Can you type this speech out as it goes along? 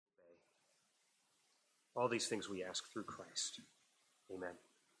All these things we ask through Christ. Amen.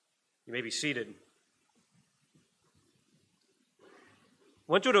 You may be seated.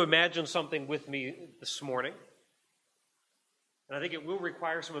 I want you to imagine something with me this morning. And I think it will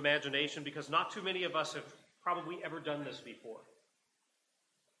require some imagination because not too many of us have probably ever done this before.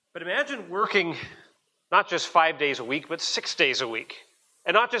 But imagine working not just 5 days a week, but 6 days a week.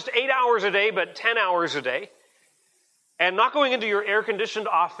 And not just 8 hours a day, but 10 hours a day. And not going into your air-conditioned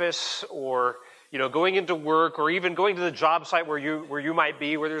office or going into work or even going to the job site where you might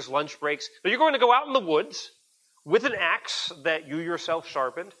be, where there's lunch breaks. But you're going to go out in the woods with an axe that you yourself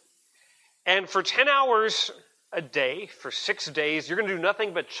sharpened. And for 10 hours a day, for 6 days, you're going to do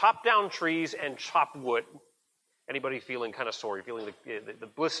nothing but chop down trees and chop wood. Anybody feeling kind of sore? You're feeling the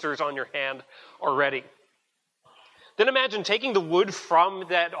blisters on your hand already. Then imagine taking the wood from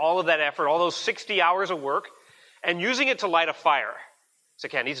all of that effort, all those 60 hours of work, and using it to light a fire. So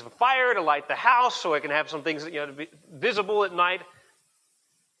I need some fire to light the house so I can have some things to be visible at night.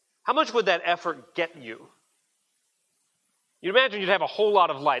 How much would that effort get you? You'd imagine you'd have a whole lot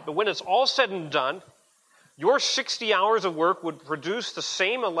of light, but when it's all said and done, your 60 hours of work would produce the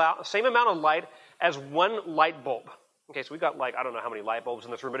same amount of light as one light bulb. Okay, so we've got I don't know how many light bulbs in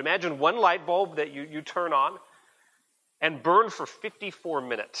this room, but imagine one light bulb that you turn on and burn for 54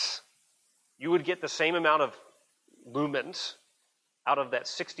 minutes. You would get the same amount of lumens out of that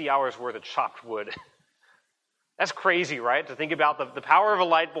 60 hours worth of chopped wood. That's crazy, right? To think about the power of a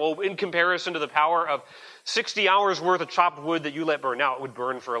light bulb in comparison to the power of 60 hours worth of chopped wood that you let burn. Now, it would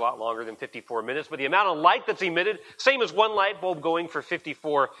burn for a lot longer than 54 minutes, but the amount of light that's emitted, same as one light bulb going for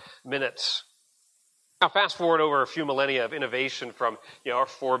 54 minutes. Now, fast forward over a few millennia of innovation from, our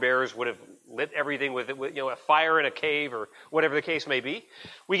forebears would have lit everything with a fire in a cave or whatever the case may be.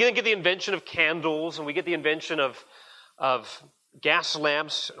 We then get the invention of candles, and we get the invention of gas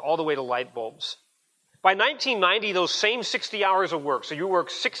lamps, all the way to light bulbs. By 1990, those same 60 hours of work, so you work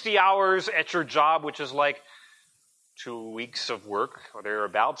 60 hours at your job, which is like 2 weeks of work, or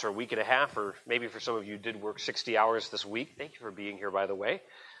thereabouts, or a week and a half, or maybe for some of you did work 60 hours this week. Thank you for being here, by the way.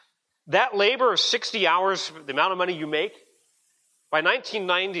 That labor of 60 hours, the amount of money you make, by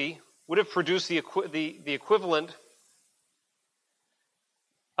 1990 would have produced the equivalent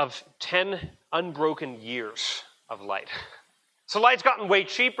of 10 unbroken years of light. So light's gotten way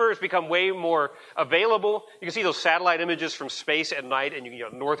cheaper. It's become way more available. You can see those satellite images from space at night, and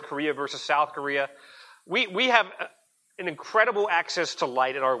North Korea versus South Korea. We have an incredible access to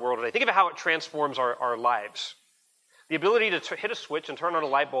light in our world today. Think of how it transforms our lives. The ability to hit a switch and turn on a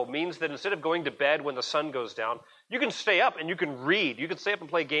light bulb means that instead of going to bed when the sun goes down, you can stay up and you can read. You can stay up and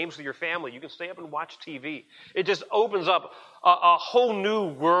play games with your family. You can stay up and watch TV. It just opens up a whole new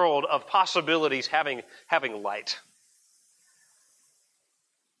world of possibilities having light.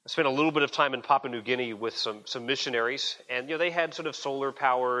 I spent a little bit of time in Papua New Guinea with some missionaries, and they had sort of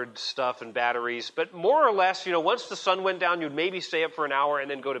solar-powered stuff and batteries, but more or less, once the sun went down, you'd maybe stay up for an hour and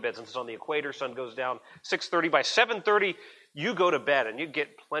then go to bed. Since it's on the equator, sun goes down 6:30. By 7:30, you go to bed, and you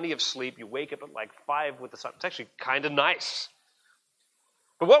get plenty of sleep. You wake up at 5 with the sun. It's actually kind of nice.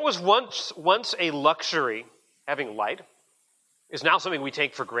 But what was once a luxury, having light, is now something we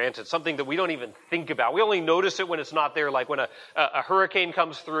take for granted, something that we don't even think about. We only notice it when it's not there, like when a hurricane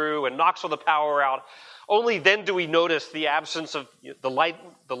comes through and knocks all the power out. Only then do we notice the absence of the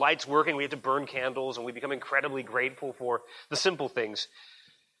lights working. We have to burn candles, and we become incredibly grateful for the simple things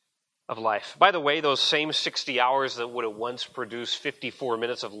of life. By the way, those same 60 hours that would have once produced 54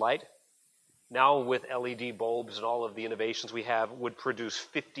 minutes of light, now with LED bulbs and all of the innovations we have, would produce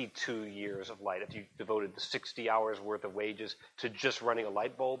 52 years of light. If you devoted the 60 hours worth of wages to just running a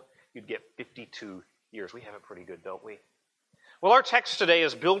light bulb, you'd get 52 years. We have it pretty good, don't we? Well, our text today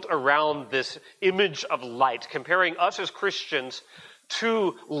is built around this image of light, comparing us as Christians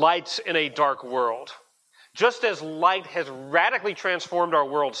to lights in a dark world. Just as light has radically transformed our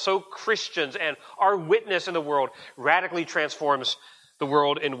world, so Christians and our witness in the world radically transforms the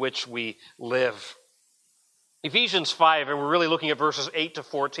world in which we live. Ephesians 5, and we're really looking at verses 8 to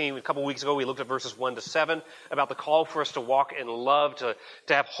 14. A couple weeks ago, we looked at verses 1 to 7 about the call for us to walk in love, to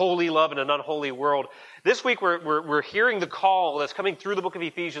have holy love in an unholy world. This week, we're hearing the call that's coming through the book of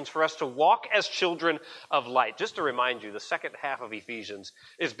Ephesians for us to walk as children of light. Just to remind you, the second half of Ephesians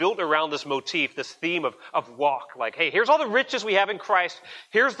is built around this motif, this theme of walk. Like, hey, here's all the riches we have in Christ.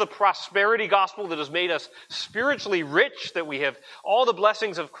 Here's the prosperity gospel that has made us spiritually rich, that we have all the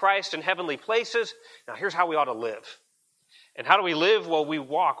blessings of Christ in heavenly places. Now, here's how we ought to live. And how do we live? Well, we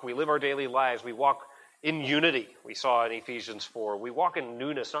walk. We live our daily lives. We walk in unity, we saw in Ephesians 4. We walk in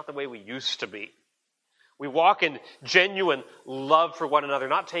newness, not the way we used to be. We walk in genuine love for one another,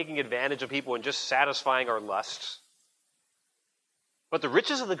 not taking advantage of people and just satisfying our lusts. But the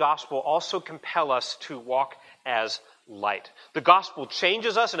riches of the gospel also compel us to walk as light. The gospel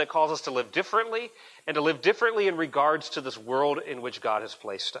changes us and it calls us to live differently, and to live differently in regards to this world in which God has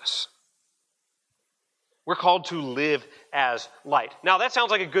placed us. We're called to live as light. Now, that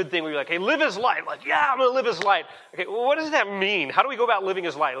sounds like a good thing. We're like, hey, live as light. Like, yeah, I'm going to live as light. Okay, well, what does that mean? How do we go about living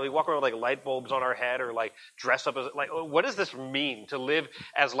as light? Do we walk around with like light bulbs on our head or like dress up as, like, what does this mean to live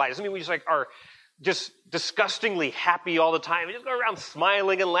as light? Does it mean we just like are just disgustingly happy all the time? We just go around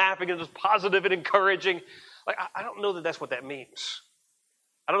smiling and laughing and just positive and encouraging? Like, I don't know that that's what that means.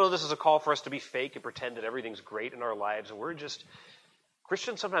 I don't know this is a call for us to be fake and pretend that everything's great in our lives. And we're just,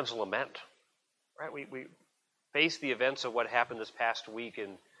 Christians sometimes lament. Right? We face the events of what happened this past week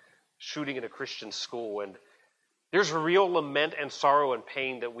in shooting in a Christian school, and there's real lament and sorrow and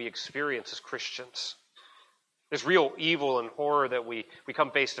pain that we experience as Christians. There's real evil and horror that we come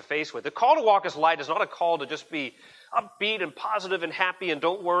face to face with. The call to walk as light is not a call to just be upbeat and positive and happy and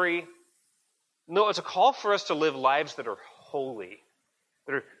don't worry. No, it's a call for us to live lives that are holy,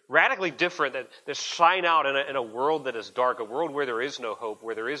 that are radically different, that shine out in a world that is dark, a world where there is no hope,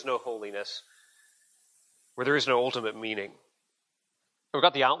 where there is no holiness, where there is no ultimate meaning. We've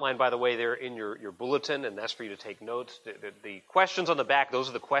got the outline, by the way, there in your bulletin, and that's for you to take notes. The questions on the back, those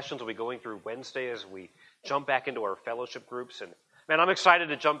are the questions we'll be going through Wednesday as we jump back into our fellowship groups. And man, I'm excited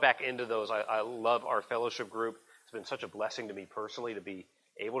to jump back into those. I love our fellowship group. It's been such a blessing to me personally to be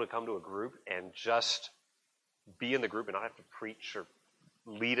able to come to a group and just be in the group and not have to preach or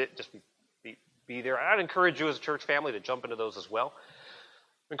lead it, just be there. I'd encourage you as a church family to jump into those as well.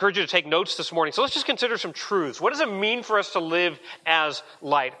 I encourage you to take notes this morning. So let's just consider some truths. What does it mean for us to live as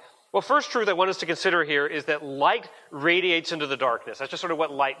light? Well, first truth I want us to consider here is that light radiates into the darkness. That's just sort of what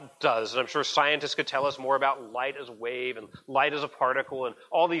light does. And I'm sure scientists could tell us more about light as a wave and light as a particle and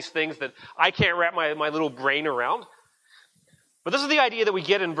all these things that I can't wrap my little brain around. But this is the idea that we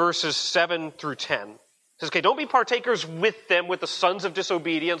get in verses 7 through 10. It says, okay, don't be partakers with them, with the sons of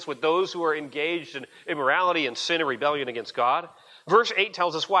disobedience, with those who are engaged in immorality and sin and rebellion against God. Verse 8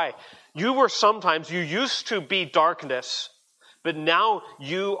 tells us why. You used to be darkness, but now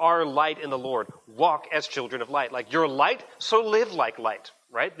you are light in the Lord. Walk as children of light. Like you're light, so live like light,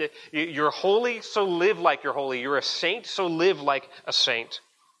 right? You're holy, so live like you're holy. You're a saint, so live like a saint.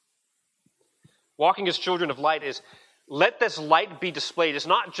 Walking as children of light is, let this light be displayed. It's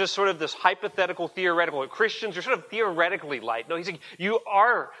not just sort of this hypothetical, theoretical. Christians are sort of theoretically light. No, he's saying you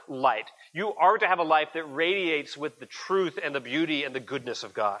are light. You are to have a life that radiates with the truth and the beauty and the goodness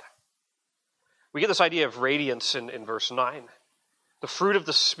of God. We get this idea of radiance in verse 9. The fruit of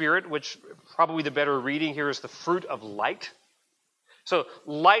the Spirit, which probably the better reading here is the fruit of light. So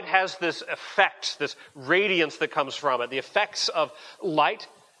light has this effect, this radiance that comes from it. The effects of light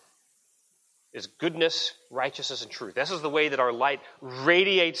is goodness, righteousness, and truth. This is the way that our light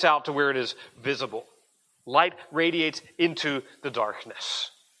radiates out to where it is visible. Light radiates into the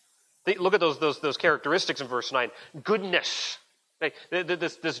darkness. Look at those characteristics in verse 9. Goodness.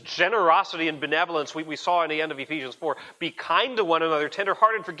 This generosity and benevolence we saw in the end of Ephesians 4. Be kind to one another,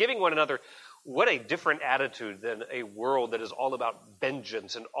 tenderhearted, forgiving one another. What a different attitude than a world that is all about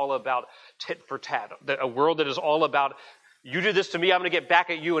vengeance and all about tit for tat. A world that is all about, you do this to me, I'm going to get back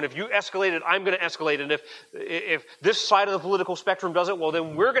at you. And if you escalate it, I'm going to escalate. And if this side of the political spectrum does it, well,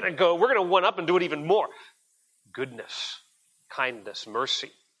 then we're going to one up and do it even more. Goodness, kindness, mercy.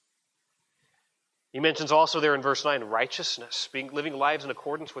 He mentions also there in verse 9, righteousness, living lives in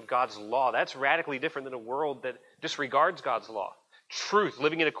accordance with God's law. That's radically different than a world that disregards God's law. Truth,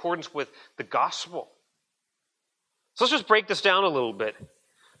 living in accordance with the gospel. So let's just break this down a little bit.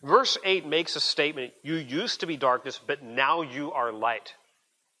 Verse 8 makes a statement, you used to be darkness, but now you are light.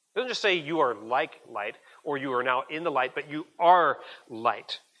 It doesn't just say you are like light, or you are now in the light, but you are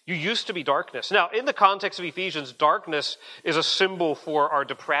light. You used to be darkness. Now, in the context of Ephesians, darkness is a symbol for our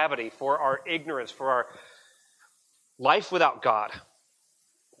depravity, for our ignorance, for our life without God.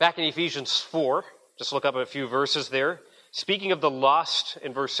 Back in Ephesians 4, just look up a few verses there. Speaking of the lost,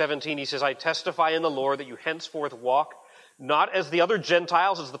 in verse 17, he says, I testify in the Lord that you henceforth walk not as the other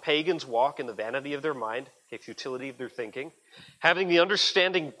Gentiles, as the pagans walk in the vanity of their mind, a futility of their thinking, having the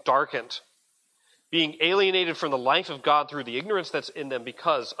understanding darkened, being alienated from the life of God through the ignorance that's in them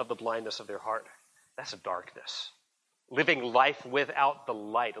because of the blindness of their heart. That's a darkness. Living life without the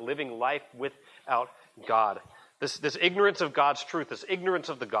light, living life without God. This ignorance of God's truth, this ignorance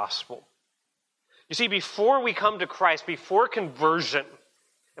of the gospel. You see, before we come to Christ, before conversion,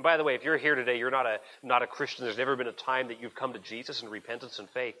 and by the way, if you're here today, you're not a Christian, there's never been a time that you've come to Jesus in repentance and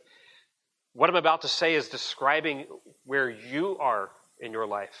faith. What I'm about to say is describing where you are in your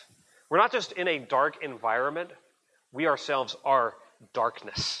life. We're not just in a dark environment. We ourselves are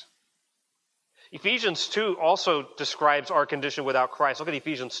darkness. Ephesians 2 also describes our condition without Christ. Look at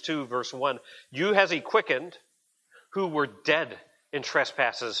Ephesians 2, verse 1. You has he quickened who were dead in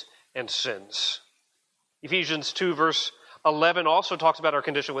trespasses and sins. Ephesians 2, verse 11 also talks about our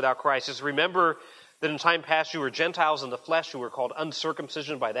condition without Christ. It says, remember that in time past you were Gentiles in the flesh, who were called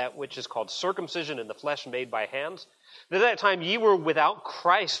uncircumcision by that which is called circumcision in the flesh made by hands. And at that time ye were without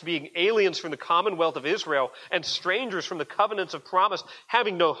Christ, being aliens from the commonwealth of Israel and strangers from the covenants of promise,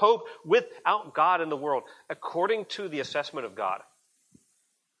 having no hope, without God in the world. According to the assessment of God,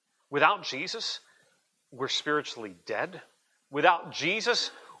 without Jesus, we're spiritually dead. Without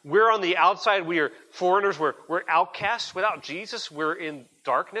Jesus, we're on the outside. We are foreigners. We're outcasts. Without Jesus, we're in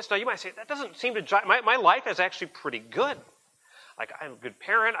darkness. Now, you might say, that doesn't seem to jive. My life is actually pretty good. Like, I'm a good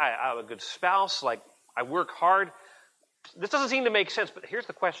parent. I'm a good spouse. Like, I work hard. This doesn't seem to make sense. But here's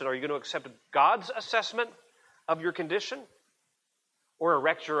the question. Are you going to accept God's assessment of your condition or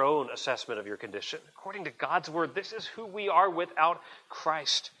erect your own assessment of your condition? According to God's word, this is who we are without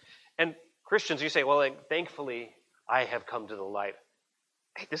Christ. And Christians, you say, well, thankfully, I have come to the light.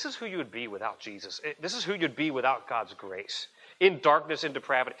 Hey, this is who you would be without Jesus. This is who you'd be without God's grace. In darkness, in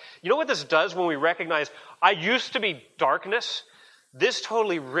depravity. You know what this does when we recognize, I used to be darkness? This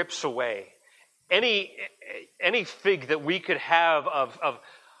totally rips away any fig that we could have of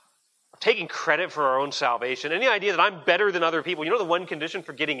taking credit for our own salvation. Any idea that I'm better than other people. You know the one condition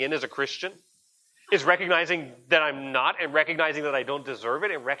for getting in as a Christian is recognizing that I'm not, and recognizing that I don't deserve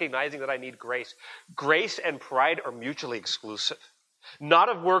it, and recognizing that I need grace. Grace and pride are mutually exclusive. Not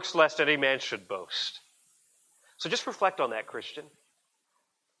of works, lest any man should boast. So just reflect on that, Christian.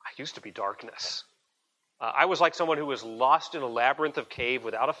 I used to be darkness. I was like someone who was lost in a labyrinth of cave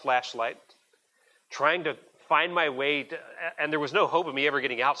without a flashlight, trying to find my way, and there was no hope of me ever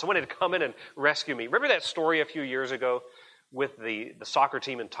getting out. Someone had to come in and rescue me. Remember that story a few years ago with the soccer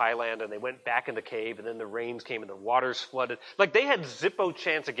team in Thailand, and they went back in the cave, and then the rains came and the waters flooded? Like, they had zippo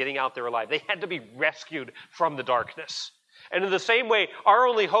chance of getting out there alive. They had to be rescued from the darkness. And in the same way, our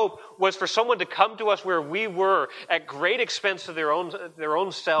only hope was for someone to come to us where we were at great expense to their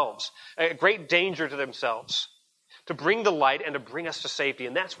own selves, at great danger to themselves, to bring the light and to bring us to safety.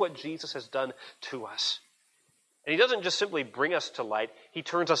 And that's what Jesus has done to us. And he doesn't just simply bring us to light, he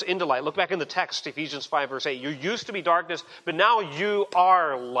turns us into light. Look back in the text, Ephesians 5, verse 8. You used to be darkness, but now you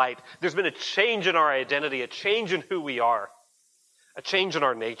are light. There's been a change in our identity, a change in who we are, a change in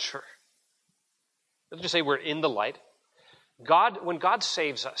our nature. Doesn't just say we're in the light. When God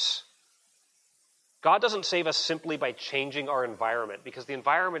saves us, God doesn't save us simply by changing our environment, because the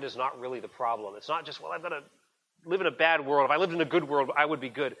environment is not really the problem. It's not just, well, I've got to live in a bad world. If I lived in a good world, I would be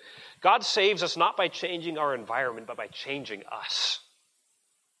good. God saves us not by changing our environment, but by changing us.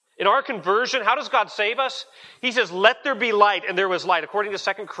 In our conversion, how does God save us? He says, let there be light, and there was light. According to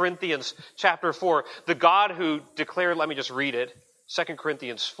 2 Corinthians chapter 4, the God who declared, let me just read it, 2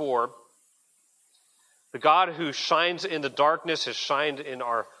 Corinthians 4, the God who shines in the darkness has shined in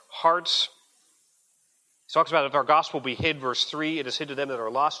our hearts. He talks about if our gospel be hid, verse 3, it is hid to them that are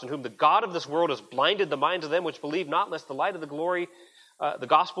lost, in whom the God of this world has blinded the minds of them which believe not, lest the light of the glory, the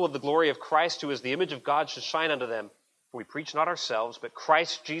gospel of the glory of Christ, who is the image of God, should shine unto them. For we preach not ourselves, but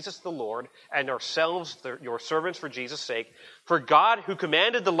Christ Jesus the Lord, and ourselves your servants for Jesus' sake. For God, who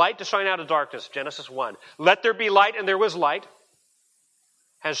commanded the light to shine out of darkness, Genesis 1, let there be light, and there was light,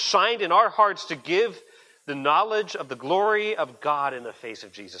 has shined in our hearts to give the knowledge of the glory of God in the face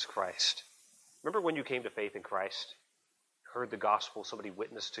of Jesus Christ. Remember when you came to faith in Christ, heard the gospel, somebody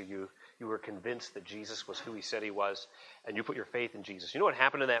witnessed to you, you were convinced that Jesus was who he said he was, and you put your faith in Jesus. You know what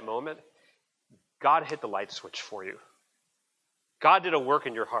happened in that moment? God hit the light switch for you. God did a work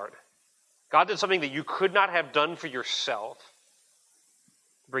in your heart. God did something that you could not have done for yourself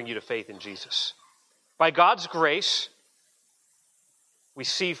to bring you to faith in Jesus. By God's grace, we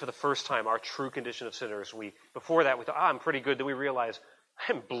see for the first time our true condition of sinners. Before that, we thought, I'm pretty good. Then we realize,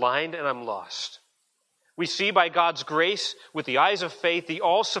 I'm blind and I'm lost. We see by God's grace, with the eyes of faith, the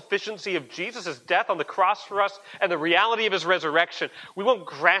all-sufficiency of Jesus' death on the cross for us and the reality of his resurrection. We won't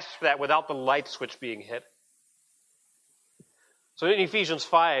grasp that without the light switch being hit. So in Ephesians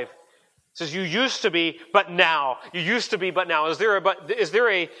 5, it says, you used to be, but now. You used to be, but now. Is there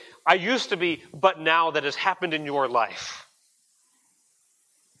a I used to be, but now that has happened in your life?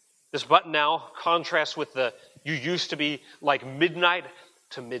 This but now contrasts with the you used to be like midnight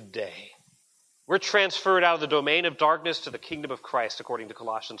to midday. We're transferred out of the domain of darkness to the kingdom of Christ, according to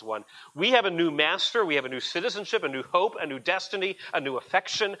Colossians 1. We have a new master, we have a new citizenship, a new hope, a new destiny, a new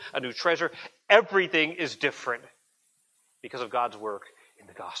affection, a new treasure. Everything is different because of God's work in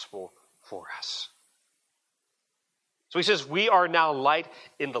the gospel for us. So he says, we are now light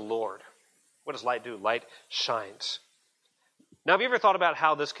in the Lord. What does light do? Light shines. Now, have you ever thought about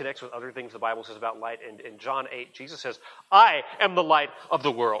how this connects with other things the Bible says about light? In John 8, Jesus says, I am the light of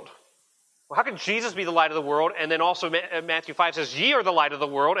the world. Well, how can Jesus be the light of the world? And then also Matthew 5 says, ye are the light of the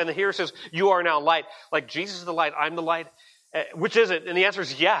world. And then here it says, you are now light. Like Jesus is the light, I'm the light. Which is it? And the answer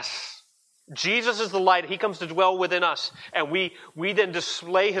is yes. Jesus is the light. He comes to dwell within us. And we then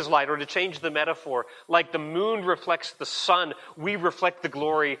display his light, or to change the metaphor, like the moon reflects the sun, we reflect the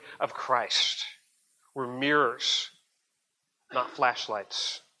glory of Christ. We're mirrors, not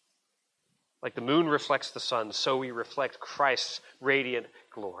flashlights. Like the moon reflects the sun, so we reflect Christ's radiant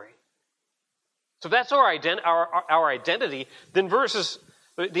glory. So that's our identity. Then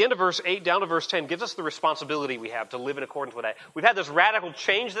the end of verse 8 down to verse 10 gives us the responsibility we have to live in accordance with that. We've had this radical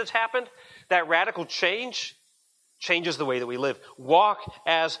change that's happened. That radical change changes the way that we live. Walk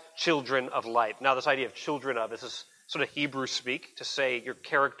as children of light. Now, this idea of children of, this is sort of Hebrew speak to say you're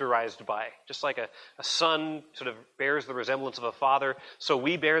characterized by. Just like a son sort of bears the resemblance of a father, so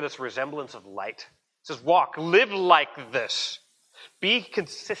we bear this resemblance of light. It says walk, live like this. Be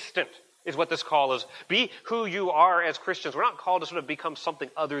consistent is what this call is. Be who you are as Christians. We're not called to sort of become something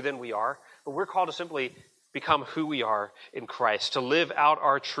other than we are, but we're called to simply become who we are in Christ, to live out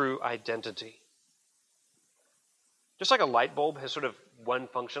our true identity. Just like a light bulb has sort of one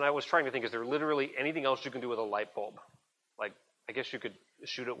function, I was trying to think, is there literally anything else you can do with a light bulb? Like, I guess you could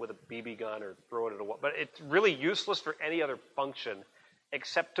shoot it with a BB gun or throw it at a wall, but it's really useless for any other function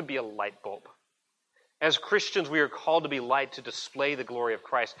except to be a light bulb. As Christians, we are called to be light, to display the glory of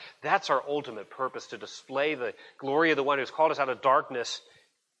Christ. That's our ultimate purpose, to display the glory of the one who's called us out of darkness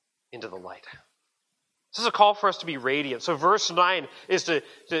into the light. This is a call for us to be radiant. So verse 9 is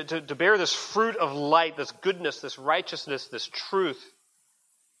to bear this fruit of light, this goodness, this righteousness, this truth.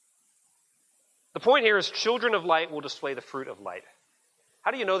 The point here is children of light will display the fruit of light. How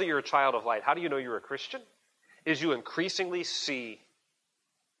do you know that you're a child of light? How do you know you're a Christian? Is you increasingly see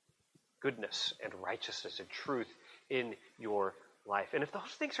goodness and righteousness and truth in your life. And if those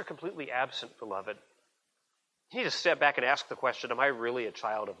things are completely absent, beloved, you need to step back and ask the question, am I really a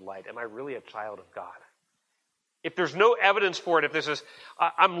child of light? Am I really a child of God? If there's no evidence for it, if there's this,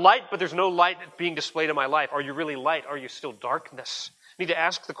 I'm light, but there's no light being displayed in my life, are you really light? Are you still darkness? You need to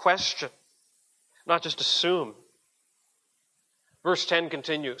ask the question, not just assume. Verse 10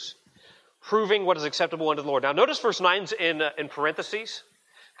 continues, proving what is acceptable unto the Lord. Now notice verse 9's in parentheses,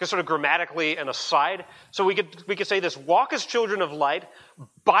 because sort of grammatically an aside. So we could say this, walk as children of light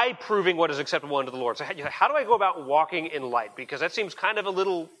by proving what is acceptable unto the Lord. So how do I go about walking in light? Because that seems kind of a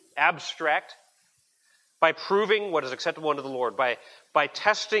little abstract. By proving what is acceptable unto the Lord, by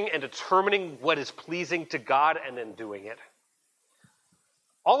testing and determining what is pleasing to God and then doing it.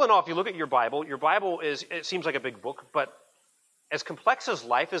 All in all, if you look at your Bible is, it seems like a big book, but as complex as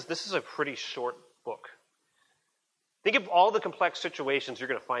life is, this is a pretty short book. Think of all the complex situations you're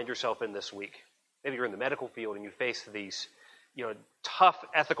going to find yourself in this week. Maybe you're in the medical field and you face these, tough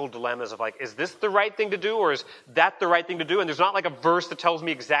ethical dilemmas of like, is this the right thing to do or is that the right thing to do? And there's not like a verse that tells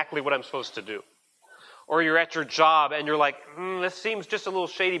me exactly what I'm supposed to do. Or you're at your job and you're like, this seems just a little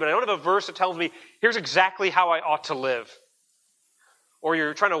shady, but I don't have a verse that tells me here's exactly how I ought to live. Or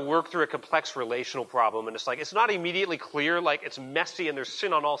you're trying to work through a complex relational problem and it's like, it's not immediately clear, like it's messy and there's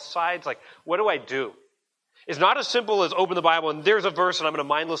sin on all sides. Like, what do I do? It's not as simple as open the Bible and there's a verse and I'm going to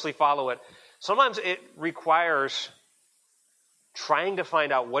mindlessly follow it. Sometimes it requires trying to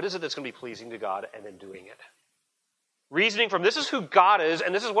find out what is it that's going to be pleasing to God and then doing it. Reasoning from this is who God is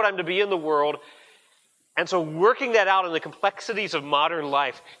and this is what I'm to be in the world. And so working that out in the complexities of modern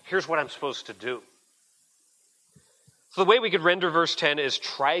life, here's what I'm supposed to do. So the way we could render verse 10 is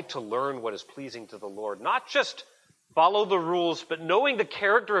try to learn what is pleasing to the Lord. Not just follow the rules, but knowing the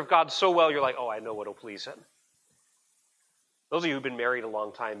character of God so well, you're like, oh, I know what will please him. Those of you who've been married a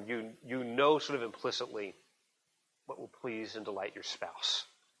long time, you know sort of implicitly what will please and delight your spouse.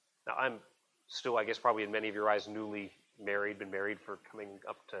 Now, I'm still, I guess, probably in many of your eyes, newly married, been married for coming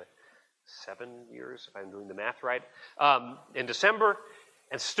up to 7 years, if I'm doing the math right, in December,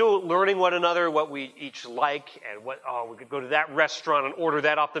 and still learning one another, what we each like, and we could go to that restaurant and order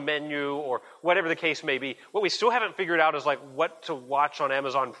that off the menu, or whatever the case may be. What we still haven't figured out is like what to watch on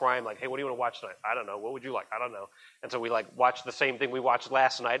Amazon Prime. Like, hey, what do you want to watch tonight? I don't know. What would you like? I don't know. And so we watch the same thing we watched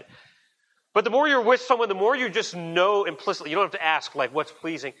last night. But the more you're with someone, the more you just know implicitly. You don't have to ask, what's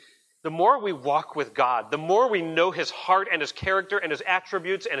pleasing. the more we walk with God, the more we know his heart and his character and his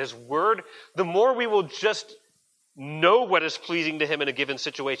attributes and his word, the more we will just know what is pleasing to him in a given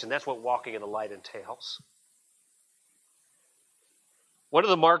situation. That's what walking in the light entails. One of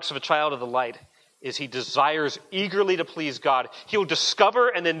the marks of a child of the light is he desires eagerly to please God. He'll discover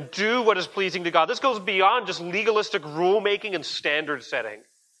and then do what is pleasing to God. This goes beyond just legalistic rule-making and standard setting.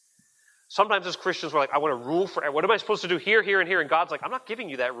 Sometimes as Christians, we're like, I want to rule for, what am I supposed to do here, here, and here? And God's like, I'm not giving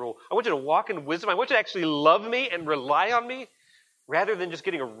you that rule. I want you to walk in wisdom. I want you to actually love me and rely on me rather than just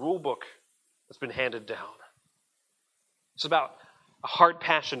getting a rule book that's been handed down. It's about a heart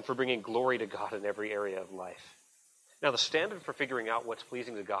passion for bringing glory to God in every area of life. Now, the standard for figuring out what's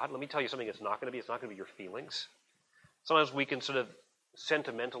pleasing to God, let me tell you something it's not going to be your feelings. Sometimes we can sort of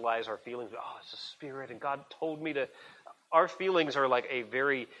sentimentalize our feelings. Oh, it's the Spirit, and God told me to. Our feelings are like a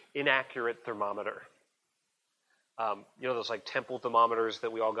very inaccurate thermometer. Those like temple thermometers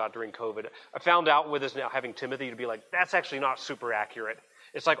that we all got during COVID. I found out with this now, having Timothy, to be like, that's actually not super accurate.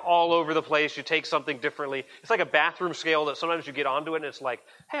 It's like all over the place. You take something differently. It's like a bathroom scale that sometimes you get onto it and it's like,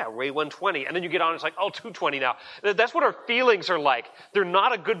 hey, I weigh 120. And then you get on, it's like, 220 now. That's what our feelings are like. They're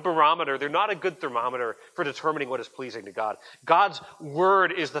not a good barometer. They're not a good thermometer for determining what is pleasing to God. God's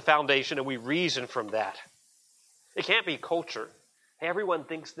word is the foundation, and we reason from that. It can't be culture. Hey, everyone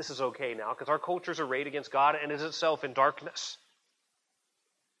thinks this is okay now because our culture's arrayed against God and is itself in darkness.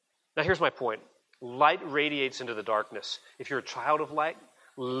 Now, here's my point. Light radiates into the darkness. If you're a child of light,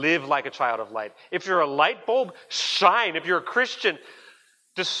 live like a child of light. If you're a light bulb, shine. If you're a Christian,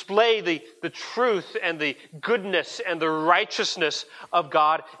 display the truth and the goodness and the righteousness of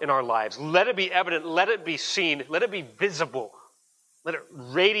God in our lives. Let it be evident. Let it be seen. Let it be visible. Let it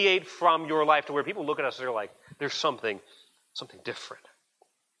radiate from your life to where people look at us and they're like, there's something different.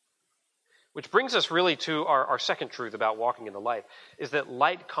 Which brings us really to our second truth about walking in the light, is that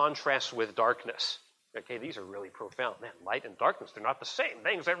light contrasts with darkness. Okay, these are really profound. Man, light and darkness, they're not the same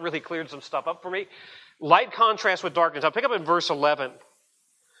things. That really cleared some stuff up for me. Light contrasts with darkness. I'll pick up in verse 11.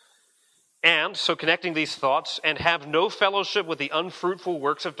 And, so connecting these thoughts, and have no fellowship with the unfruitful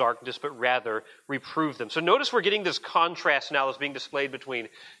works of darkness, but rather reprove them. So notice we're getting this contrast now that's being displayed between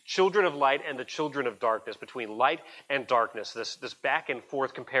children of light and the children of darkness, between light and darkness, this back and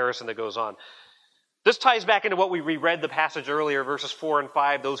forth comparison that goes on. This ties back into what we reread the passage earlier, verses 4 and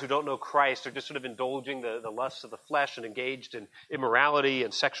 5. Those who don't know Christ are just sort of indulging the lusts of the flesh and engaged in immorality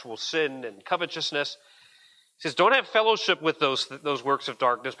and sexual sin and covetousness. He says, don't have fellowship with those works of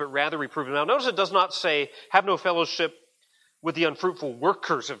darkness, but rather reprove them. Now, notice it does not say, have no fellowship with the unfruitful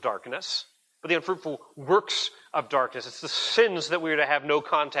workers of darkness, but the unfruitful works of darkness. It's the sins that we are to have no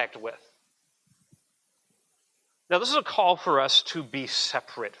contact with. Now, this is a call for us to be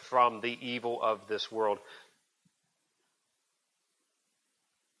separate from the evil of this world.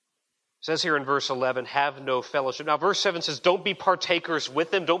 It says here in verse 11, have no fellowship. Now, verse 7 says, don't be partakers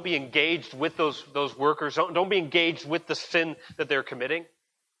with them. Don't be engaged with those workers. Don't be engaged with the sin that they're committing.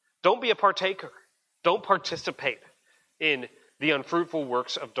 Don't be a partaker. Don't participate in the unfruitful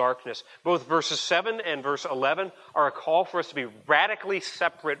works of darkness. Both verses 7 and verse 11 are a call for us to be radically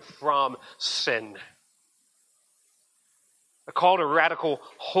separate from sin. A call to radical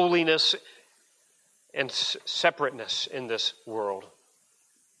holiness and separateness in this world.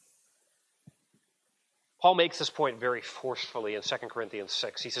 Paul makes this point very forcefully in 2 Corinthians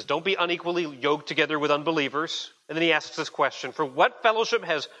 6. He says, don't be unequally yoked together with unbelievers. And then he asks this question, for what fellowship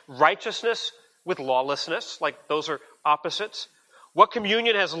has righteousness with lawlessness? Like those are opposites. What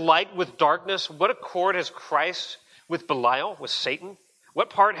communion has light with darkness? What accord has Christ with Belial, with Satan? What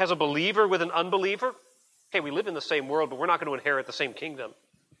part has a believer with an unbeliever? Okay, we live in the same world, but we're not going to inherit the same kingdom.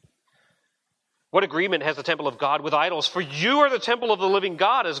 What agreement has the temple of God with idols? For you are the temple of the living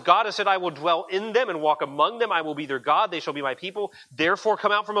God. As God has said, I will dwell in them and walk among them. I will be their God. They shall be my people. Therefore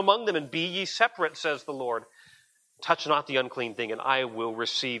come out from among them and be ye separate, says the Lord. Touch not the unclean thing, and I will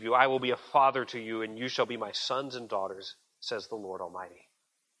receive you. I will be a father to you, and you shall be my sons and daughters, says the Lord Almighty.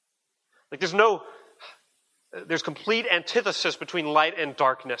 Like there's complete antithesis between light and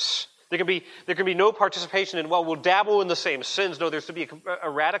darkness. There can be no participation in, well, we'll dabble in the same sins. No, there's to be a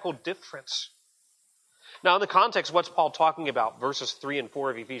radical difference. Now, in the context, what's Paul talking about? Verses 3 and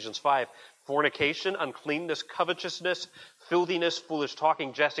 4 of Ephesians 5. Fornication, uncleanness, covetousness, filthiness, foolish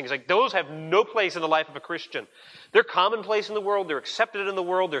talking, jesting. It's like those have no place in the life of a Christian. They're commonplace in the world. They're accepted in the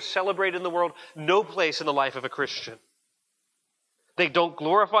world. They're celebrated in the world. No place in the life of a Christian. They don't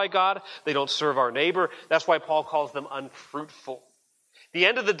glorify God. They don't serve our neighbor. That's why Paul calls them unfruitful. At the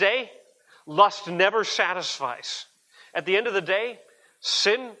end of the day, lust never satisfies. At the end of the day,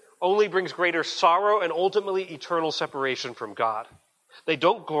 sin only brings greater sorrow and ultimately eternal separation from God. They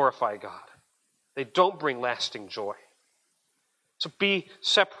don't glorify God. They don't bring lasting joy. So be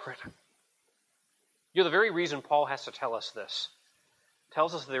separate. You're the very reason Paul has to tell us this. He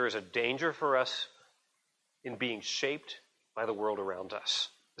tells us there is a danger for us in being shaped by the world around us.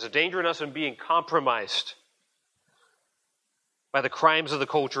 There's a danger in us in being compromised by the crimes of the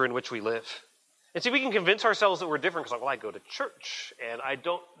culture in which we live. And see, we can convince ourselves that we're different because, I go to church and I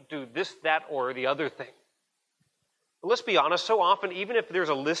don't do this, that, or the other thing. But let's be honest, so often, even if there's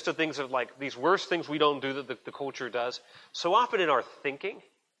a list of things of these worst things we don't do that the culture does, so often in our thinking,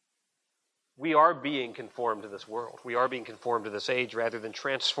 we are being conformed to this world. We are being conformed to this age rather than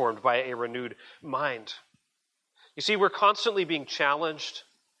transformed by a renewed mind. You see, we're constantly being challenged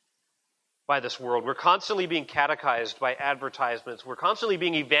by this world. We're constantly being catechized by advertisements. We're constantly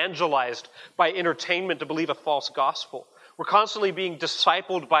being evangelized by entertainment to believe a false gospel. We're constantly being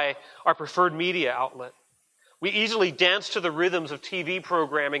discipled by our preferred media outlet. We easily dance to the rhythms of TV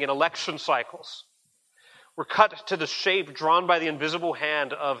programming and election cycles. We're cut to the shape drawn by the invisible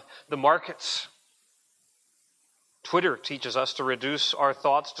hand of the markets. Twitter teaches us to reduce our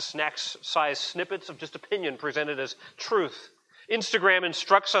thoughts to snack-sized snippets of just opinion presented as truth. Instagram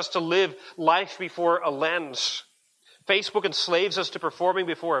instructs us to live life before a lens. Facebook enslaves us to performing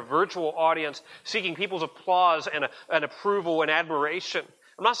before a virtual audience, seeking people's applause and approval and admiration.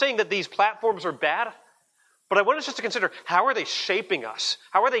 I'm not saying that these platforms are bad, but I want us just to consider, how are they shaping us?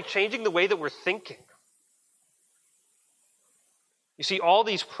 How are they changing the way that we're thinking? You see, all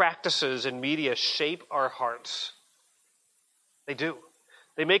these practices in media shape our hearts. They do.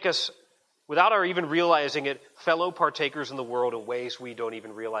 They make us, without our even realizing it, fellow partakers in the world in ways we don't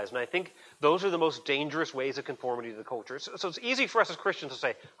even realize. And I think those are the most dangerous ways of conformity to the culture. So it's easy for us as Christians to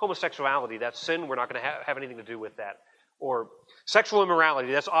say, homosexuality, that's sin, we're not going to have anything to do with that. Or sexual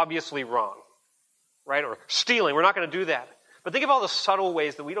immorality, that's obviously wrong. Right? Or stealing, we're not going to do that. But think of all the subtle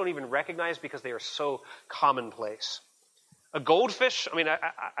ways that we don't even recognize because they are so commonplace. A goldfish,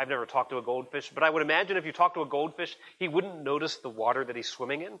 I've never talked to a goldfish, but I would imagine if you talk to a goldfish, he wouldn't notice the water that he's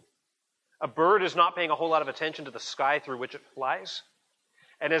swimming in. A bird is not paying a whole lot of attention to the sky through which it flies.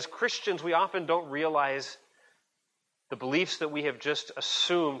 And as Christians, we often don't realize the beliefs that we have just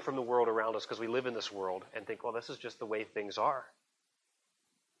assumed from the world around us because we live in this world and think, well, this is just the way things are.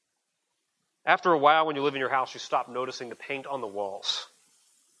 After a while, when you live in your house, you stop noticing the paint on the walls.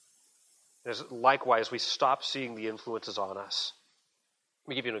 Likewise, we stop seeing the influences on us. Let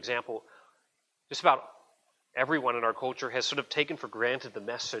me give you an example. Just about everyone in our culture has sort of taken for granted the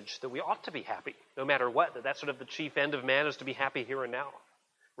message that we ought to be happy, no matter what, that's sort of the chief end of man is to be happy here and now,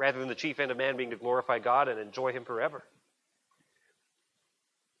 rather than the chief end of man being to glorify God and enjoy Him forever.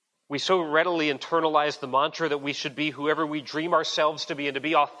 We so readily internalize the mantra that we should be whoever we dream ourselves to be and to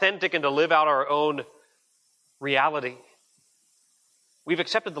be authentic and to live out our own reality. We've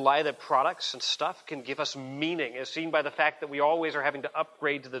accepted the lie that products and stuff can give us meaning, as seen by the fact that we always are having to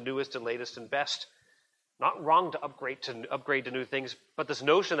upgrade to the newest and latest and best. Not wrong to upgrade to new things, but this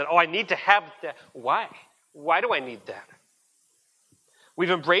notion that, I need to have that. Why? Why do I need that? We've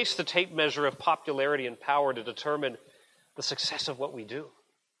embraced the tape measure of popularity and power to determine the success of what we do.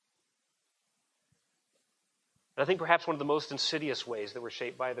 And I think perhaps one of the most insidious ways that we're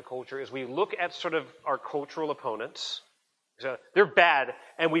shaped by the culture is we look at sort of our cultural opponents. So they're bad,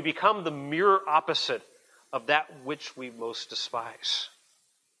 and we become the mirror opposite of that which we most despise.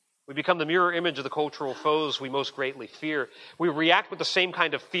 We become the mirror image of the cultural foes we most greatly fear. We react with the same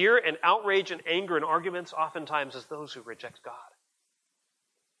kind of fear and outrage and anger and arguments oftentimes as those who reject God.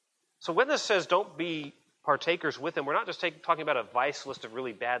 So when this says don't be partakers with him, we're not just talking about a vice list of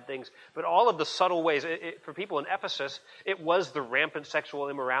really bad things, but all of the subtle ways. For people in Ephesus, it was the rampant sexual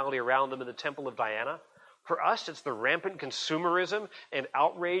immorality around them in the temple of Diana. For us, it's the rampant consumerism and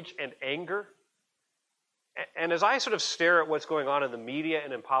outrage and anger. And as I sort of stare at what's going on in the media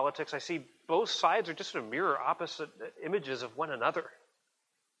and in politics, I see both sides are just sort of mirror opposite images of one another.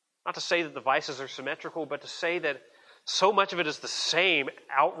 Not to say that the vices are symmetrical, but to say that so much of it is the same: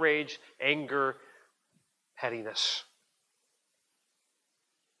 outrage, anger, pettiness.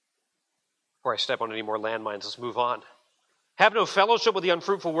 Before I step on any more landmines, let's move on. Have no fellowship with the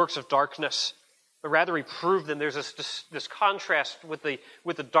unfruitful works of darkness, but rather reprove them. There's this contrast with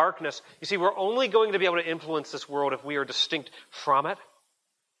the darkness. You see, we're only going to be able to influence this world if we are distinct from it.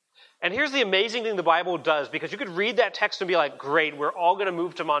 And here's the amazing thing the Bible does, because you could read that text and be like, great, we're all going to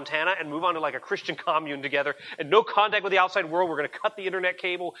move to Montana and move on to like a Christian commune together and no contact with the outside world. We're going to cut the internet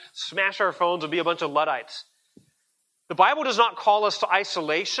cable, smash our phones, and be a bunch of Luddites. The Bible does not call us to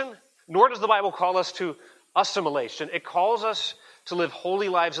isolation, nor does the Bible call us to assimilation. It calls us to live holy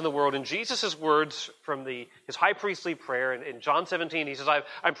lives in the world. In Jesus' words from his high priestly prayer in John 17, he says,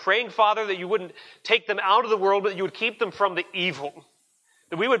 I'm praying, Father, that you wouldn't take them out of the world, but that you would keep them from the evil.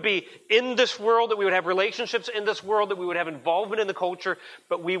 That we would be in this world, that we would have relationships in this world, that we would have involvement in the culture,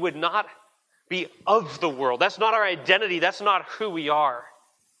 but we would not be of the world. That's not our identity. That's not who we are.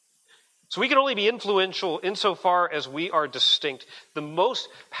 So we can only be influential insofar as we are distinct. The most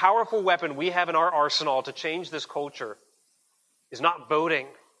powerful weapon we have in our arsenal to change this culture is not voting.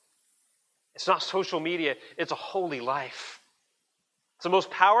 It's not social media. It's a holy life. It's the most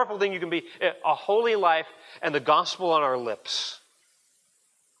powerful thing you can be, a holy life and the gospel on our lips.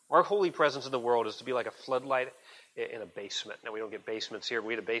 Our holy presence in the world is to be like a floodlight in a basement. Now, we don't get basements here.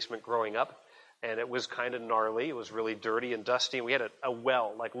 We had a basement growing up, and it was kind of gnarly. It was really dirty and dusty. And we had a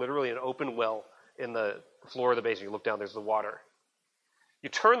well, like literally an open well in the floor of the basement. You look down, there's the water. You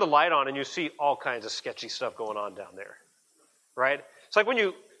turn the light on, and you see all kinds of sketchy stuff going on down there, right? It's like when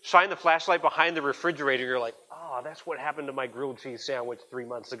you shine the flashlight behind the refrigerator, you're like, oh, that's what happened to my grilled cheese sandwich 3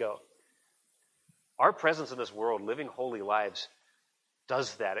 months ago. Our presence in this world, living holy lives,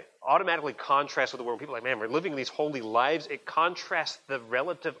 does that. It automatically contrasts with the world. People are like, man, we're living these holy lives. It contrasts the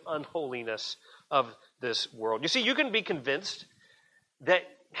relative unholiness of this world. You see, you can be convinced that,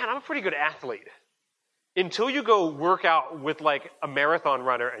 man, I'm a pretty good athlete until you go work out with like a marathon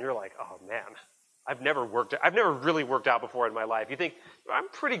runner and you're like, oh man, I've never really worked out before in my life. You think, I'm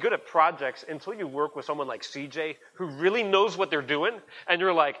pretty good at projects until you work with someone like CJ who really knows what they're doing, and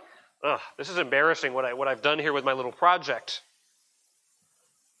you're like, ugh, this is embarrassing what I've done here with my little project.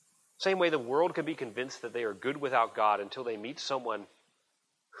 Same way the world can be convinced that they are good without God until they meet someone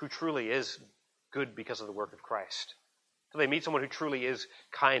who truly is good because of the work of Christ. Until they meet someone who truly is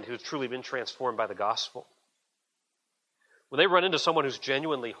kind, who's truly been transformed by the gospel. When they run into someone who's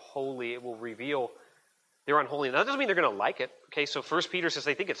genuinely holy, it will reveal their unholiness. Now, that doesn't mean they're going to like it. Okay, so 1 Peter says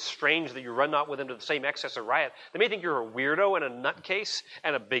they think it's strange that you run not with them to the same excess or riot. They may think you're a weirdo and a nutcase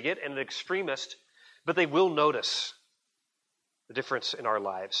and a bigot and an extremist, but they will notice the difference in our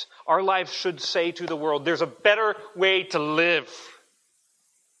lives. Our lives should say to the world, there's a better way to live.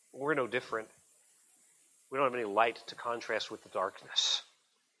 We're no different. We don't have any light to contrast with the darkness.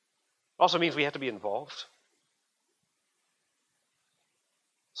 It also means we have to be involved.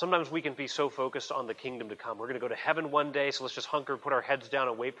 Sometimes we can be so focused on the kingdom to come. We're going to go to heaven one day, so let's just hunker, put our heads down,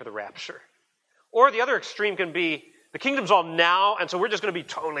 and wait for the rapture. Or the other extreme can be, the kingdom's all now, and so we're just going to be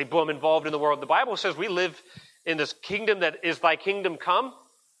totally, boom, involved in the world. The Bible says we live in this kingdom that is thy kingdom come,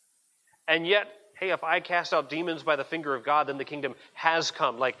 and yet, hey, if I cast out demons by the finger of God, then the kingdom has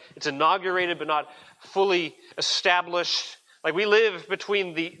come. Like, it's inaugurated but not fully established. Like, we live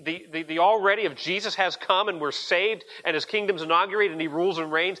between the already of Jesus has come and we're saved and his kingdom's inaugurated and he rules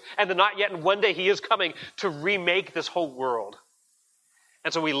and reigns, and the not yet, and one day he is coming to remake this whole world.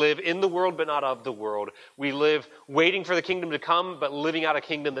 And so we live in the world but not of the world. We live waiting for the kingdom to come but living out a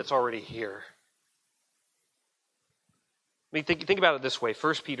kingdom that's already here. I mean, think about it this way.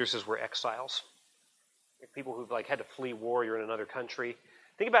 1 Peter says we're exiles. People who've had to flee war, you're in another country.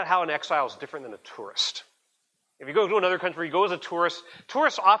 Think about how an exile is different than a tourist. If you go to another country, you go as a tourist.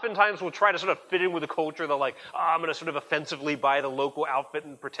 Tourists oftentimes will try to sort of fit in with the culture. They're like, I'm going to sort of offensively buy the local outfit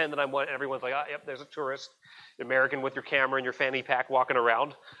and pretend that I'm one. And everyone's like, yep, there's a tourist. American with your camera and your fanny pack walking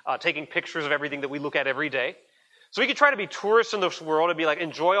around, taking pictures of everything that we look at every day. So we could try to be tourists in this world and be like,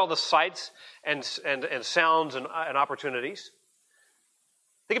 enjoy all the sights and sounds and opportunities.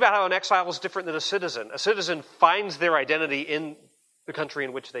 Think about how an exile is different than a citizen. A citizen finds their identity in the country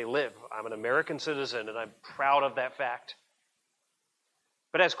in which they live. I'm an American citizen, and I'm proud of that fact.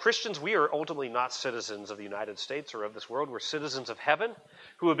 But as Christians, we are ultimately not citizens of the United States or of this world. We're citizens of heaven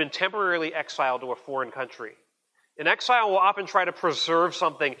who have been temporarily exiled to a foreign country. An exile will often try to preserve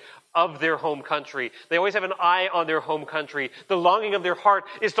something of their home country. They always have an eye on their home country. The longing of their heart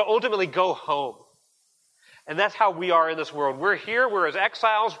is to ultimately go home. And that's how we are in this world. We're here, we're as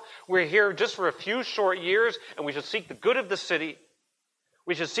exiles, we're here just for a few short years, and we should seek the good of the city.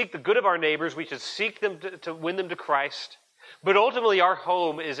 We should seek the good of our neighbors. We should seek them to win them to Christ. But ultimately, our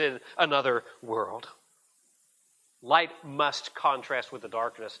home is in another world. Light must contrast with the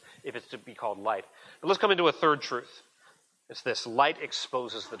darkness if it's to be called light. But let's come into a third truth. It's this: light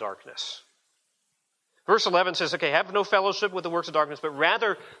exposes the darkness. Verse 11 says, okay, have no fellowship with the works of darkness, but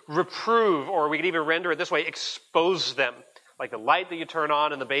rather reprove, or we could even render it this way, expose them. Like the light that you turn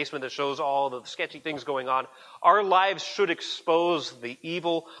on in the basement that shows all the sketchy things going on. Our lives should expose the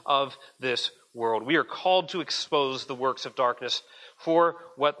evil of this world. We are called to expose the works of darkness for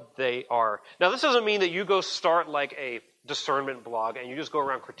what they are. Now, this doesn't mean that you go start like a discernment blog and you just go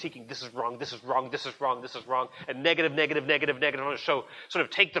around critiquing, this is wrong, this is wrong, this is wrong, this is wrong, and negative on a show, sort of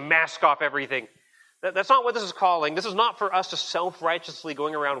take the mask off everything. That's not what this is calling. This is not for us to self-righteously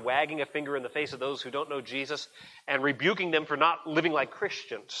going around wagging a finger in the face of those who don't know Jesus and rebuking them for not living like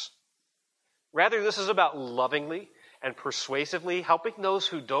Christians. Rather, this is about lovingly and persuasively helping those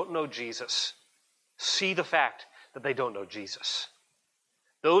who don't know Jesus see the fact that they don't know Jesus.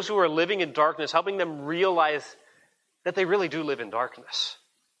 Those who are living in darkness, helping them realize that they really do live in darkness.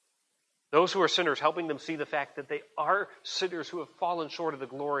 Those who are sinners, helping them see the fact that they are sinners who have fallen short of the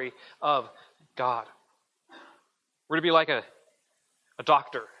glory of God. We're to be like a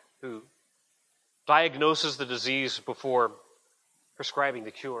doctor who diagnoses the disease before prescribing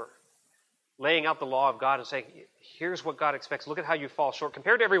the cure, laying out the law of God and saying, here's what God expects. Look at how you fall short.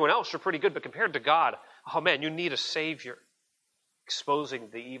 Compared to everyone else, you're pretty good, but compared to God, oh man, you need a Savior. Exposing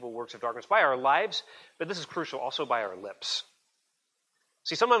the evil works of darkness by our lives, but this is crucial, also by our lips.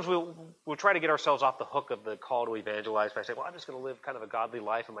 See, sometimes we'll try to get ourselves off the hook of the call to evangelize by saying, well, I'm just going to live kind of a godly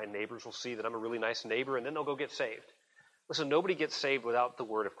life and my neighbors will see that I'm a really nice neighbor and then they'll go get saved. Listen, nobody gets saved without the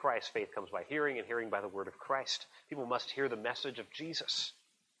word of Christ. Faith comes by hearing and hearing by the word of Christ. People must hear the message of Jesus.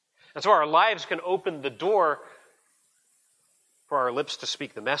 And so our lives can open the door for our lips to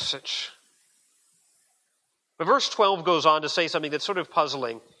speak the message. But verse 12 goes on to say something that's sort of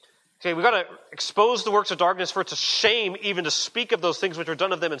puzzling. Okay, we've got to expose the works of darkness, for it's a shame even to speak of those things which are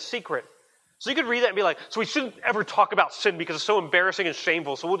done of them in secret. So you could read that and be like, so we shouldn't ever talk about sin because it's so embarrassing and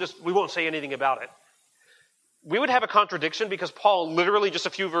shameful, so we won't say anything about it. We would have a contradiction because Paul literally just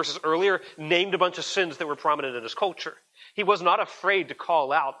a few verses earlier named a bunch of sins that were prominent in his culture. He was not afraid to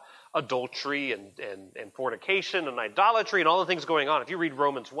call out adultery and fornication and idolatry and all the things going on. If you read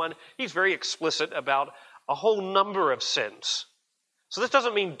Romans 1, he's very explicit about a whole number of sins. So this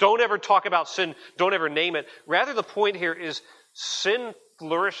doesn't mean don't ever talk about sin, don't ever name it. Rather, the point here is sin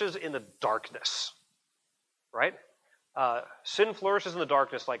flourishes in the darkness, right? Sin flourishes in the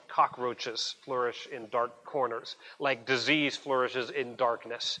darkness like cockroaches flourish in dark corners, like disease flourishes in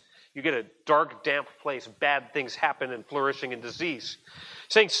darkness. You get a dark, damp place, bad things happen in flourishing in disease.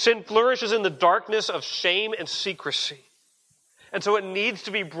 Saying sin flourishes in the darkness of shame and secrecy. And so it needs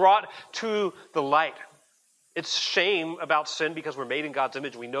to be brought to the light. It's shame about sin because we're made in God's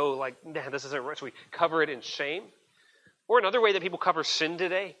image. We know, like, nah, this isn't right, so we cover it in shame. Or another way that people cover sin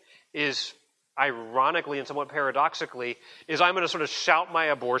today is, ironically and somewhat paradoxically, is I'm going to sort of shout my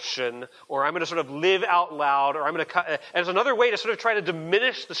abortion, or I'm going to sort of live out loud, or I'm going to cut. And it's another way to sort of try to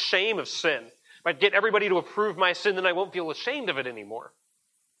diminish the shame of sin. If I get everybody to approve my sin, then I won't feel ashamed of it anymore.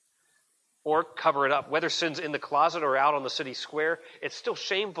 Or cover it up. Whether sin's in the closet or out on the city square, it's still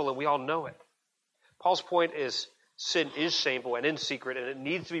shameful and we all know it. Paul's point is sin is shameful and in secret, and it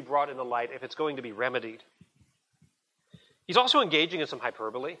needs to be brought into light if it's going to be remedied. He's also engaging in some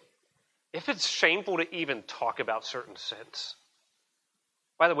hyperbole. If it's shameful to even talk about certain sins.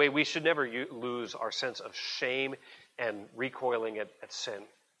 By the way, we should never lose our sense of shame and recoiling at sin.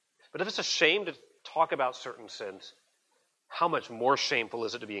 But if it's a shame to talk about certain sins, how much more shameful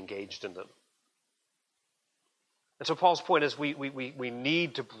is it to be engaged in them? And so Paul's point is we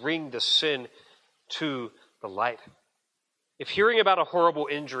need to bring the sin to the light. If hearing about a horrible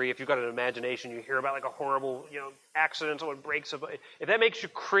injury, if you've got an imagination, you hear about like a horrible, accident, someone breaks if that makes you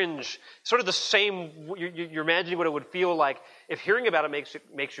cringe, sort of the same, you're imagining what it would feel like. If hearing about it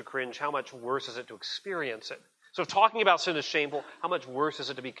makes you cringe, how much worse is it to experience it? So if talking about sin is shameful, how much worse is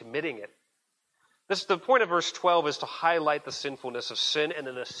it to be committing it? The point of verse 12 is to highlight the sinfulness of sin and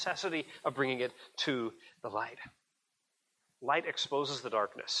the necessity of bringing it to the light. Light exposes the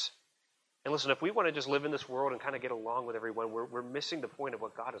darkness. And listen, if we want to just live in this world and kind of get along with everyone, we're missing the point of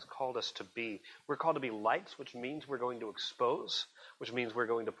what God has called us to be. We're called to be lights, which means we're going to expose, which means we're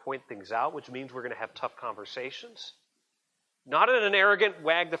going to point things out, which means we're going to have tough conversations. Not in an arrogant,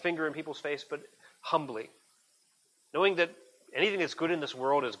 wag the finger in people's face, but humbly. Knowing that anything that's good in this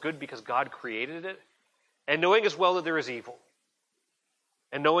world is good because God created it, and knowing as well that there is evil,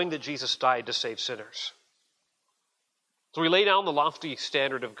 and knowing that Jesus died to save sinners. So we lay down the lofty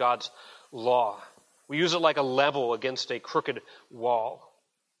standard of God's law. We use it like a level against a crooked wall,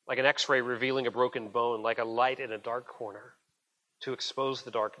 like an x-ray revealing a broken bone, like a light in a dark corner to expose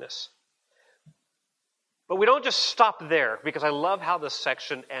the darkness. But we don't just stop there, because I love how this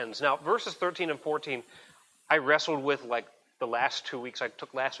section ends. Now, verses 13 and 14, I wrestled with like the last 2 weeks. I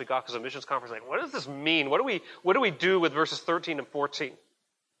took last week off because of a missions conference. Like, what does this mean? What do we do with verses 13 and 14?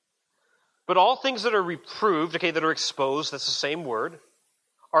 But all things that are reproved, that are exposed, that's the same word,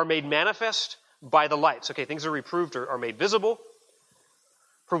 are made manifest by the lights. Things that are reproved are made visible.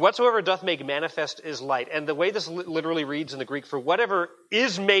 For whatsoever doth make manifest is light. And the way this literally reads in the Greek, for whatever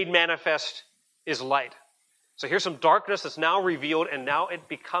is made manifest is light. So here's some darkness that's now revealed, and now it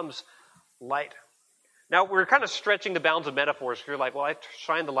becomes light. Now, we're kind of stretching the bounds of metaphors. You're like, well, I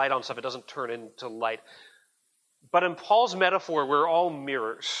shine the light on stuff, it doesn't turn into light. But in Paul's metaphor, we're all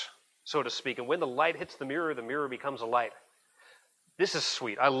mirrors, so to speak. And when the light hits the mirror becomes a light. This is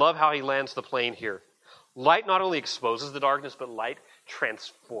sweet. I love how he lands the plane here. Light not only exposes the darkness, but light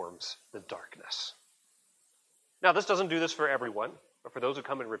transforms the darkness. Now, this doesn't do this for everyone, but for those who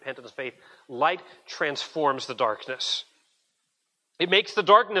come in repentance and faith, light transforms the darkness. It makes the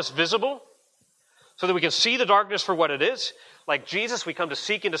darkness visible so that we can see the darkness for what it is. Like Jesus, we come to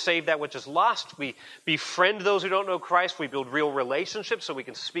seek and to save that which is lost. We befriend those who don't know Christ. We build real relationships so we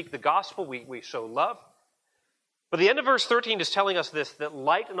can speak the gospel. We show love. But the end of verse 13 is telling us this, that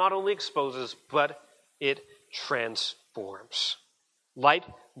light not only exposes, but it transforms. Light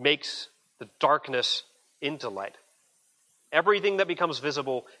makes the darkness into light. Everything that becomes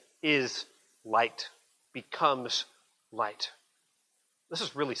visible is light, becomes light. This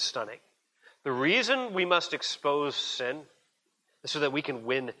is really stunning. The reason we must expose sin is so that we can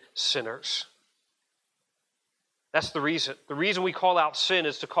win sinners. That's the reason. The reason we call out sin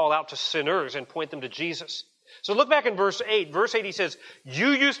is to call out to sinners and point them to Jesus. So look back in verse 8. Verse 8 he says, you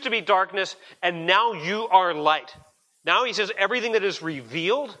used to be darkness and now you are light. Now he says everything that is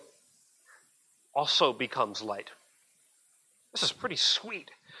revealed also becomes light. This is pretty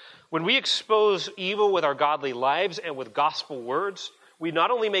sweet. When we expose evil with our godly lives and with gospel words, we not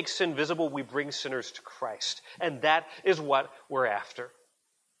only make sin visible, we bring sinners to Christ. And that is what we're after.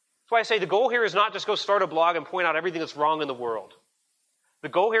 That's why I say the goal here is not just go start a blog and point out everything that's wrong in the world. The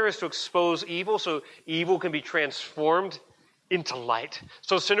goal here is to expose evil so evil can be transformed into light.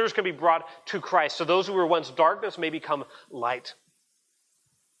 So sinners can be brought to Christ. So those who were once darkness may become light.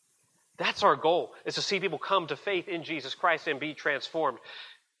 That's our goal, is to see people come to faith in Jesus Christ and be transformed.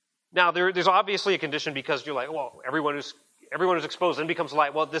 Now, there's obviously a condition because you're like, well, everyone who's exposed then becomes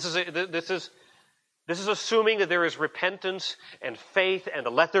light. Well, this is assuming that there is repentance and faith and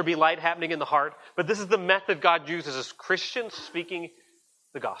the let there be light happening in the heart. But this is the method God uses as Christians speaking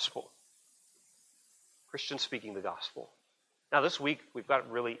the gospel. Christians speaking the gospel. Now, this week, we've got a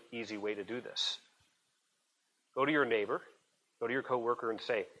really easy way to do this. Go to your neighbor, go to your coworker and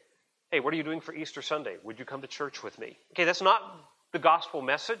say, hey, what are you doing for Easter Sunday? Would you come to church with me? Okay, that's not the gospel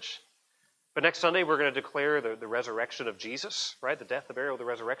message. But next Sunday, we're going to declare the resurrection of Jesus, right? The death, the burial, the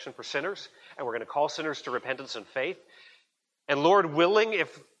resurrection for sinners. And we're going to call sinners to repentance and faith. And Lord willing,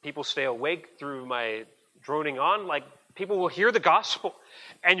 if people stay awake through my droning on, like people will hear the gospel.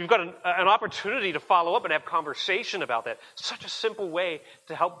 And you've got an opportunity to follow up and have conversation about that. Such a simple way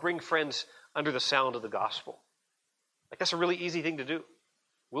to help bring friends under the sound of the gospel. Like that's a really easy thing to do.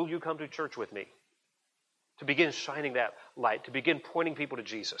 Will you come to church with me? To begin shining that light, to begin pointing people to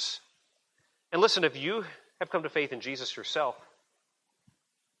Jesus. And listen, if you have come to faith in Jesus yourself,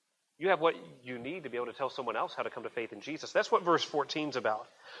 you have what you need to be able to tell someone else how to come to faith in Jesus. That's what verse 14 is about.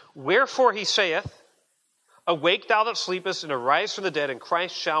 Wherefore he saith, awake thou that sleepest, and arise from the dead, and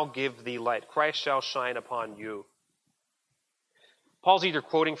Christ shall give thee light. Christ shall shine upon you. Paul's either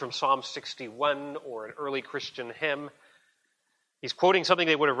quoting from Psalm 61 or an early Christian hymn. He's quoting something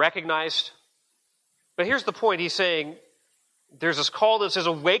they would have recognized. But here's the point. He's saying, there's this call that says,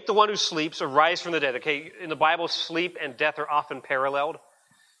 awake the one who sleeps, arise from the dead. Okay, in the Bible, sleep and death are often paralleled.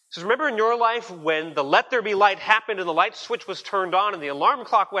 So remember in your life when the let there be light happened and the light switch was turned on and the alarm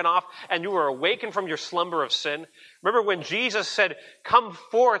clock went off and you were awakened from your slumber of sin? Remember when Jesus said, come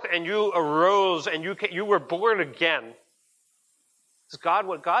forth, and you arose and you were born again? It's God,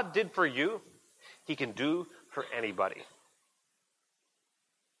 what God did for you, he can do for anybody.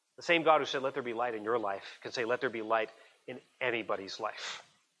 The same God who said, let there be light in your life can say, let there be light in anybody's life.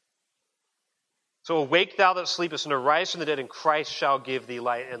 So awake thou that sleepest, and arise from the dead, and Christ shall give thee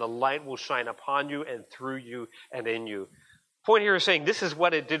light, and the light will shine upon you and through you and in you. Point here is saying, this is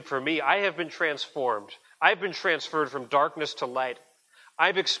what it did for me. I have been transformed. I've been transferred from darkness to light.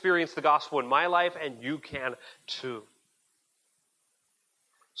 I've experienced the gospel in my life, and you can too.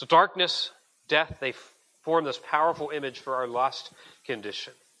 So darkness, death, they form this powerful image for our lost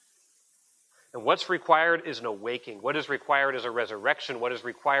condition. And what's required is an awaking. What is required is a resurrection. What is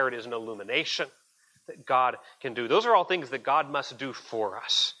required is an illumination that God can do. Those are all things that God must do for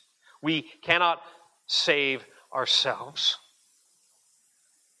us. We cannot save ourselves.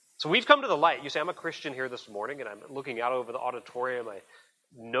 So we've come to the light. You say, I'm a Christian here this morning, and I'm looking out over the auditorium. I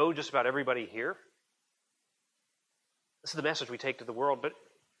know just about everybody here. This is the message we take to the world, but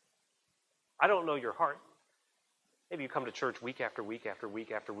I don't know your heart. Maybe you come to church week after week after week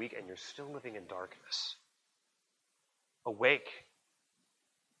after week, and you're still living in darkness. Awake,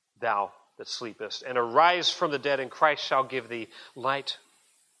 thou that sleepest, and arise from the dead, and Christ shall give thee light.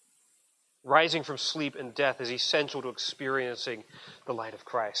 Rising from sleep and death is essential to experiencing the light of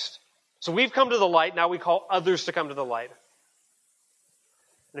Christ. So we've come to the light, now we call others to come to the light.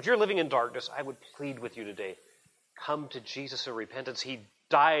 And if you're living in darkness, I would plead with you today, come to Jesus in repentance. He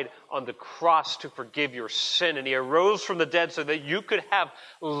died on the cross to forgive your sin, and he arose from the dead so that you could have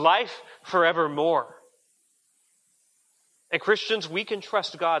life forevermore. And Christians, we can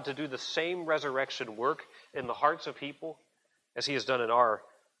trust God to do the same resurrection work in the hearts of people as he has done in our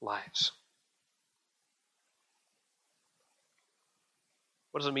lives.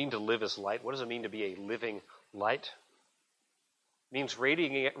 What does it mean to live as light? What does it mean to be a living light? It means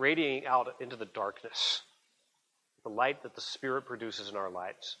radiating out into the darkness. The light that the Spirit produces in our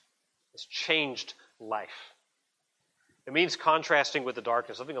lives. It's changed life. It means contrasting with the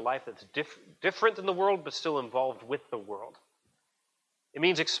darkness, living a life that's different than the world, but still involved with the world. It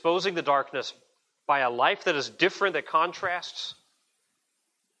means exposing the darkness by a life that is different, that contrasts,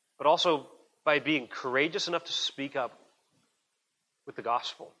 but also by being courageous enough to speak up with the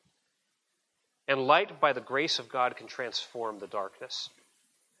gospel. And light, by the grace of God, can transform the darkness.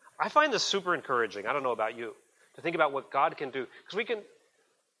 I find this super encouraging. I don't know about you, to think about what God can do. Because we can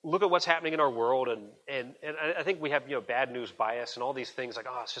look at what's happening in our world, and I think we have bad news bias and all these things like,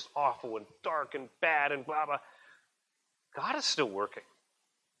 it's just awful and dark and bad and blah, blah. God is still working.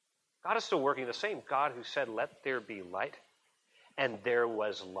 God is still working. The same God who said, let there be light, and there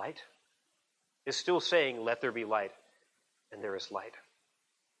was light, is still saying, let there be light, and there is light.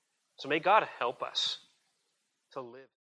 So may God help us to live.